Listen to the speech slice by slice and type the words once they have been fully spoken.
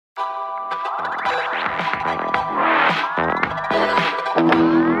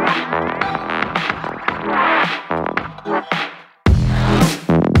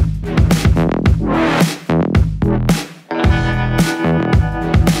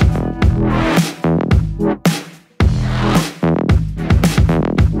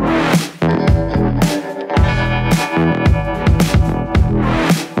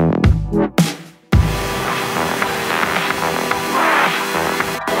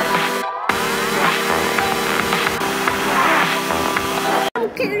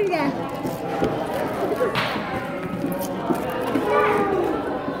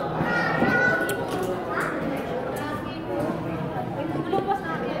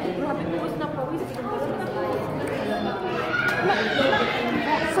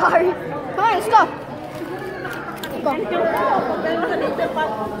Sorry. Come on, let's go.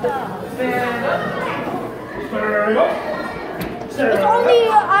 It's only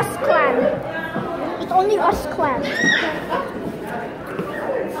us clan. It's only us clan.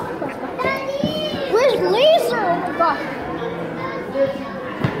 Where's Laser? Oh my God.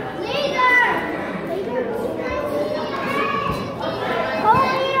 Laser! Oh,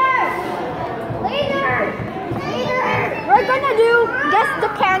 Laser! We're gonna do guess the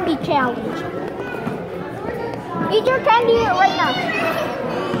candy challenge. Eat your candy right now.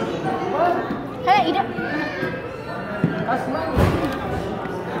 Hey, eat it.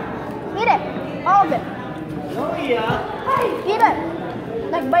 Eat it. All of it. Oh yeah. Eat it.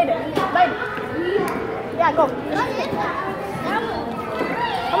 Like bite it. Bite it. Yeah, go.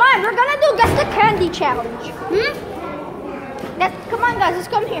 Come on, we're gonna do guess the candy challenge. Come on guys, let's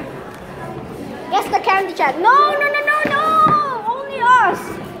come here. Guess the candy challenge. No. Only us.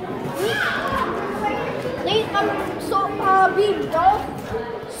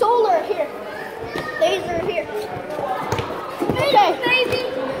 Solar here. Laser here. Okay.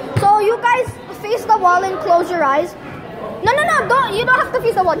 So you guys face the wall and close your eyes. No, don't. You don't have to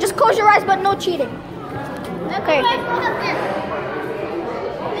face the wall. Just close your eyes, but no cheating. Okay.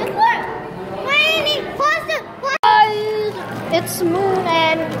 It's Moon,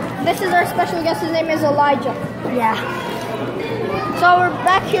 and this is our special guest. His name is Elijah. Yeah. So we're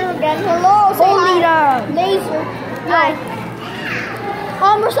back here again. Hello, say hi. Laser. Hi.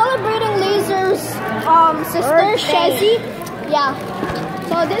 We're celebrating Laser's sister, Shezzy. Yeah.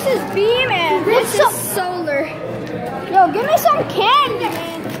 So this is Beam and this is Solar. Yo, give me some candy,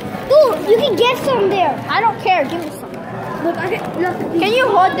 man. Dude, you can get some there. I don't care. Give me some. Look, Can you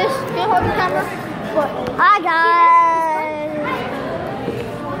hold this? Can you hold the camera? What? Hi guys.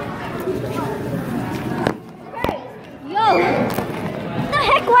 Yo. The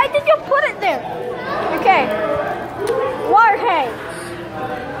heck? Why did you put it there? Okay. Warheads.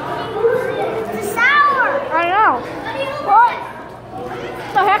 It's sour. I know. What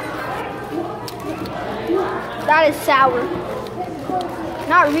the heck? That is sour.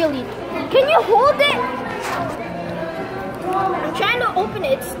 Not really. Can you hold it? I'm trying to open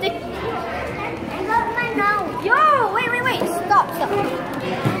it. It's sticky. I got my mouth. Yo, wait. Stop.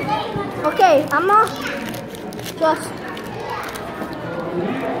 Okay, I'm gonna just...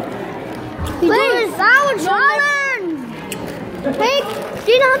 Please, sour challenge. Wait, do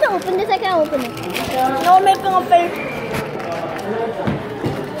you know how to open this? I can't open it. No making a face.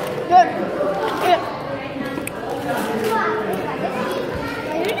 Good.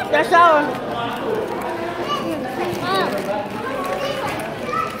 That's sour.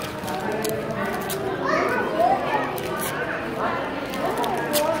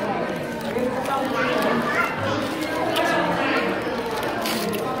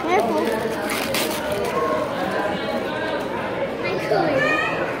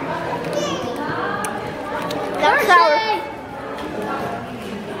 That's sour.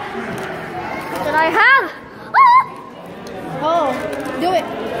 Did I have? Oh, do it.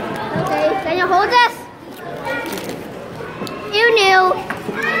 Okay, can you hold this? You knew.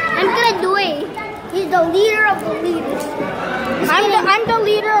 I'm gonna do it. He's the leader of the leaders. I'm the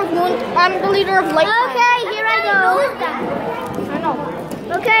leader of Moon. I'm the leader of Light. Okay, here I go. I know.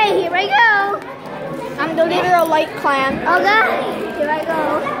 Okay, here I go. I'm the leader of Light Clan. Okay, here I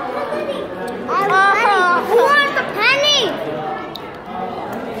go. Who wants the penny?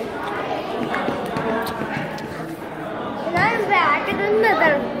 And I'm back in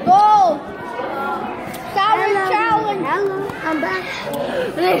another Go! Sour challenge. Hello, I'm back.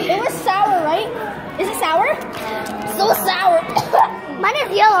 It was sour, right? Is it sour? So sour. Mine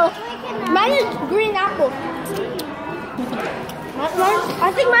is yellow. Mine is green apple.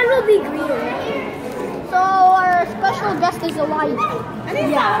 I think mine will be green. So our special guest is Elijah.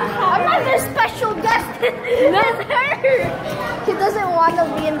 Yeah. Another special guest is her. She doesn't want to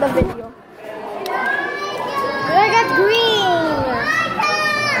be in the video. Look at green.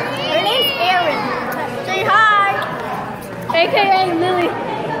 Her name's Erin. Say hi. AKA Lily.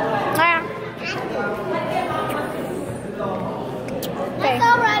 Okay. Let's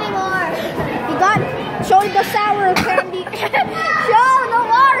go anymore. You got show the sour candy. Show the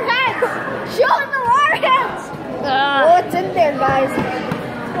warheads. Show the warheads. What's in there, guys?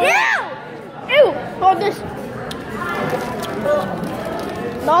 Ew! Ew! Hold this.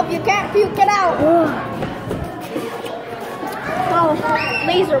 Nope, you can't puke it out. Oh,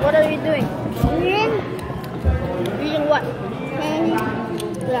 Laser, what are you doing? Eating what?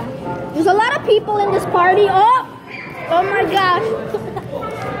 Yeah. There's a lot of people in this party. Oh! Oh my gosh.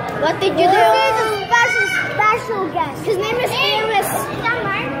 What did you do? This is a special guest. His name is Iris.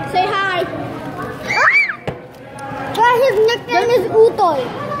 Say hi. His nickname is Utoy.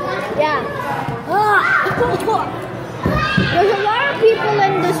 Yeah. There's a lot of people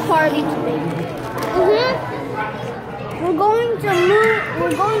in this party today. We're going to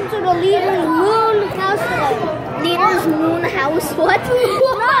the leader's moon house today. Leader's moon house? What? No,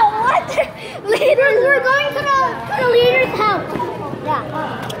 what? Leader's. We're going to the leader's house. Yeah.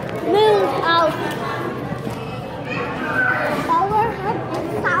 Moon house. Sour.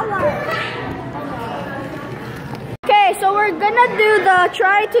 Okay, so we're gonna do the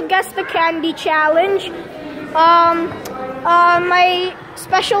try to guess the candy challenge. My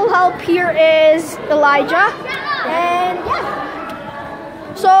special help here is Elijah, and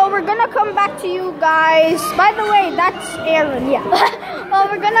yeah. So we're gonna come back to you guys. By the way, that's Aaron. Yeah.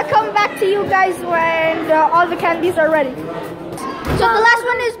 We're gonna come back to you guys when all the candies are ready. So the last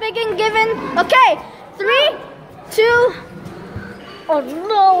one is big and given. Okay, 3, 2. Oh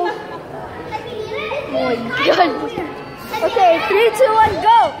no! Oh my god! Okay, 3, 2, 1,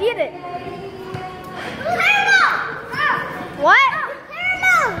 go! Eat it. What?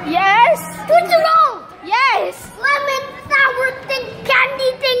 Yes. Good to know. Yes. Lemon sour candy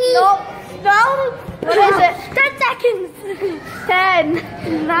thingy. No. No. What is it? 10 seconds. 10,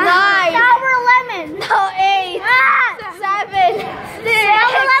 9. Sour lemon. No, 8, 7, 6.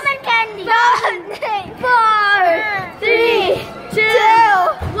 Sour lemon candy. 4, 3, 2,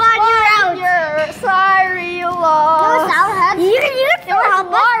 1. You're out. You're sorry, you lost. sour heads. You can It was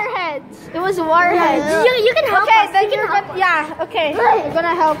warheads. It was warheads. You can help okay, us. then you're gonna. Yeah. Okay. You're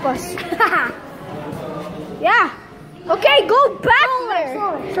gonna help us. Yeah. Okay, go back there.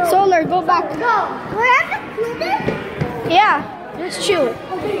 Solar, go back. Go. We have to chew this? Yeah. Just chew it.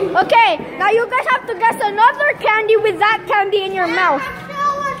 Okay. Now you guys have to guess another candy with that candy in your mouth.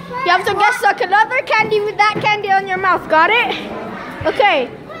 You have to guess another candy with that candy on your mouth. Got it? Okay.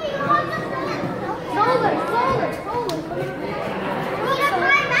 Solar.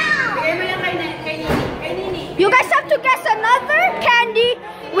 You guys have to guess another candy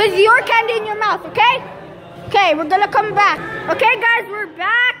with your candy in your mouth, okay? Okay, we're gonna come back. Okay, guys, we're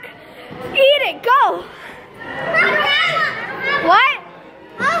back. Eat it, go. What?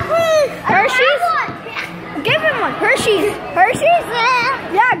 Hershey's? Give him one. Hershey's. Hershey's?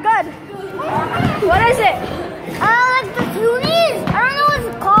 Yeah, good. What is it? Like the Toonies? I don't know what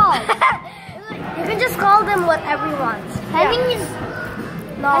it's called. You can just call them whatever you want. I think it's...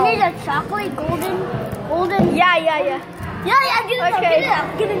 No. I need a chocolate golden. Yeah. Yeah, get it Okay.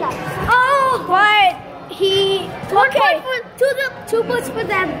 up, get it up. Oh, but he... Okay. Two points for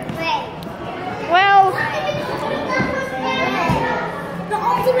them. Well... The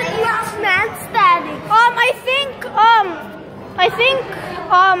ultimate last man standing.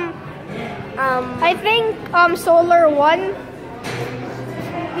 I think Solar won.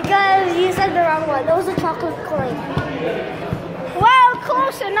 Because you said the wrong one. That was a chocolate coin. Well,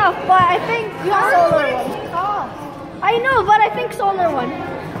 close enough, but I think Solar won. I know, but I think Solar won.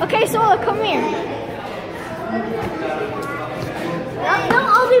 Okay, Solar, come here.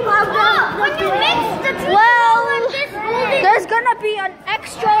 When you mix the two There's gonna be an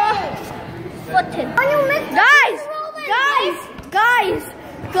extra button. When you mix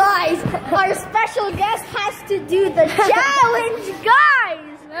Guys, our special guest has to do the challenge,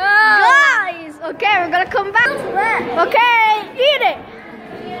 guys. Guys, okay, we're gonna come back. Okay, eat it.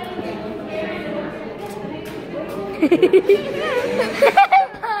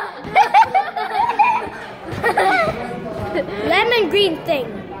 lemon green thing.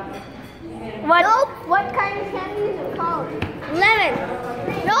 What? Nope. What kind of candy is it called? Lemon.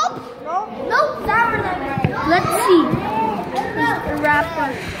 Nope. Sour lemon. Let's see. The wrapper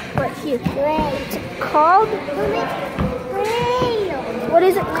right here. It's called? What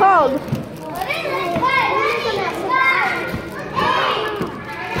is it called?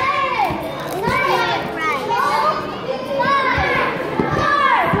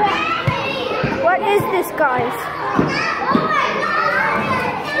 this, guys.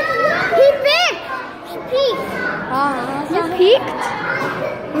 He peeked. He peeked. You peeked?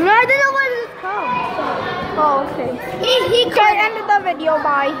 No, I don't know what it's called. Oh, okay. He Okay, end of the video.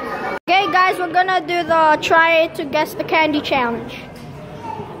 Bye. Okay, guys, we're gonna do the try to guess the candy challenge.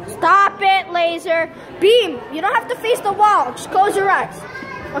 Stop it, laser. Beam. You don't have to face the wall. Just close your eyes.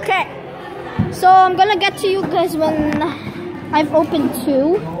 Okay. So I'm gonna get to you guys when I've opened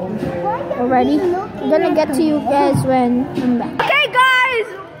 2 already. I'm gonna get to you guys when I'm back. Okay, guys,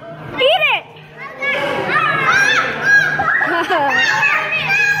 eat it.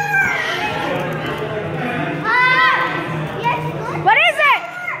 What is it?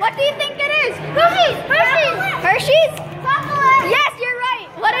 What do you think it is? Hershey's. Hershey's. Hershey's? Chocolate. Yes, you're right.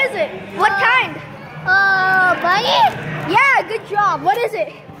 What is it? What kind? Bunny? Yeah, good job. What is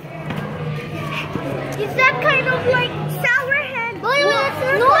it? Is that kind of like sour head? No, oh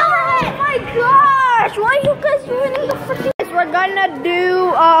my gosh! Why are you guys ruining the freaking? We're gonna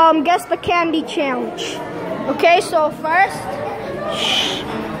do guess the candy challenge. Okay, so first,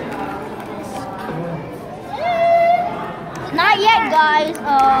 Not yet, guys.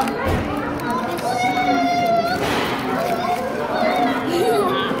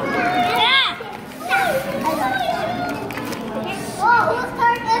 Whose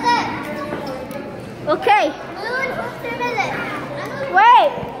turn is it? okay. Moon, whose turn is it?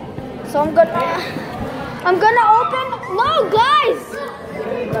 Wait. So I'm gonna open. No, guys.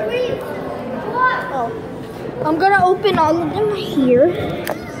 Oh, I'm gonna open all of them here.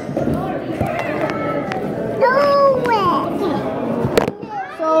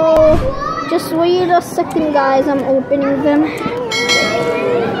 So just wait a second, guys. I'm opening them.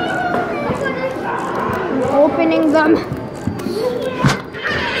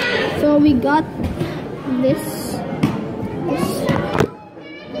 So we got this.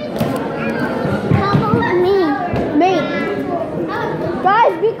 How about me? Wait.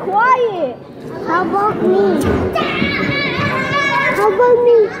 Guys, be quiet. How about me? How about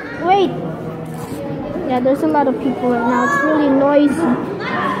me? Wait. Yeah, there's a lot of people right now. It's really noisy.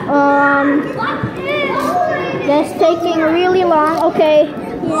 That's taking really long. Okay.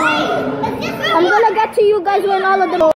 I'm gonna get to you guys when all of them.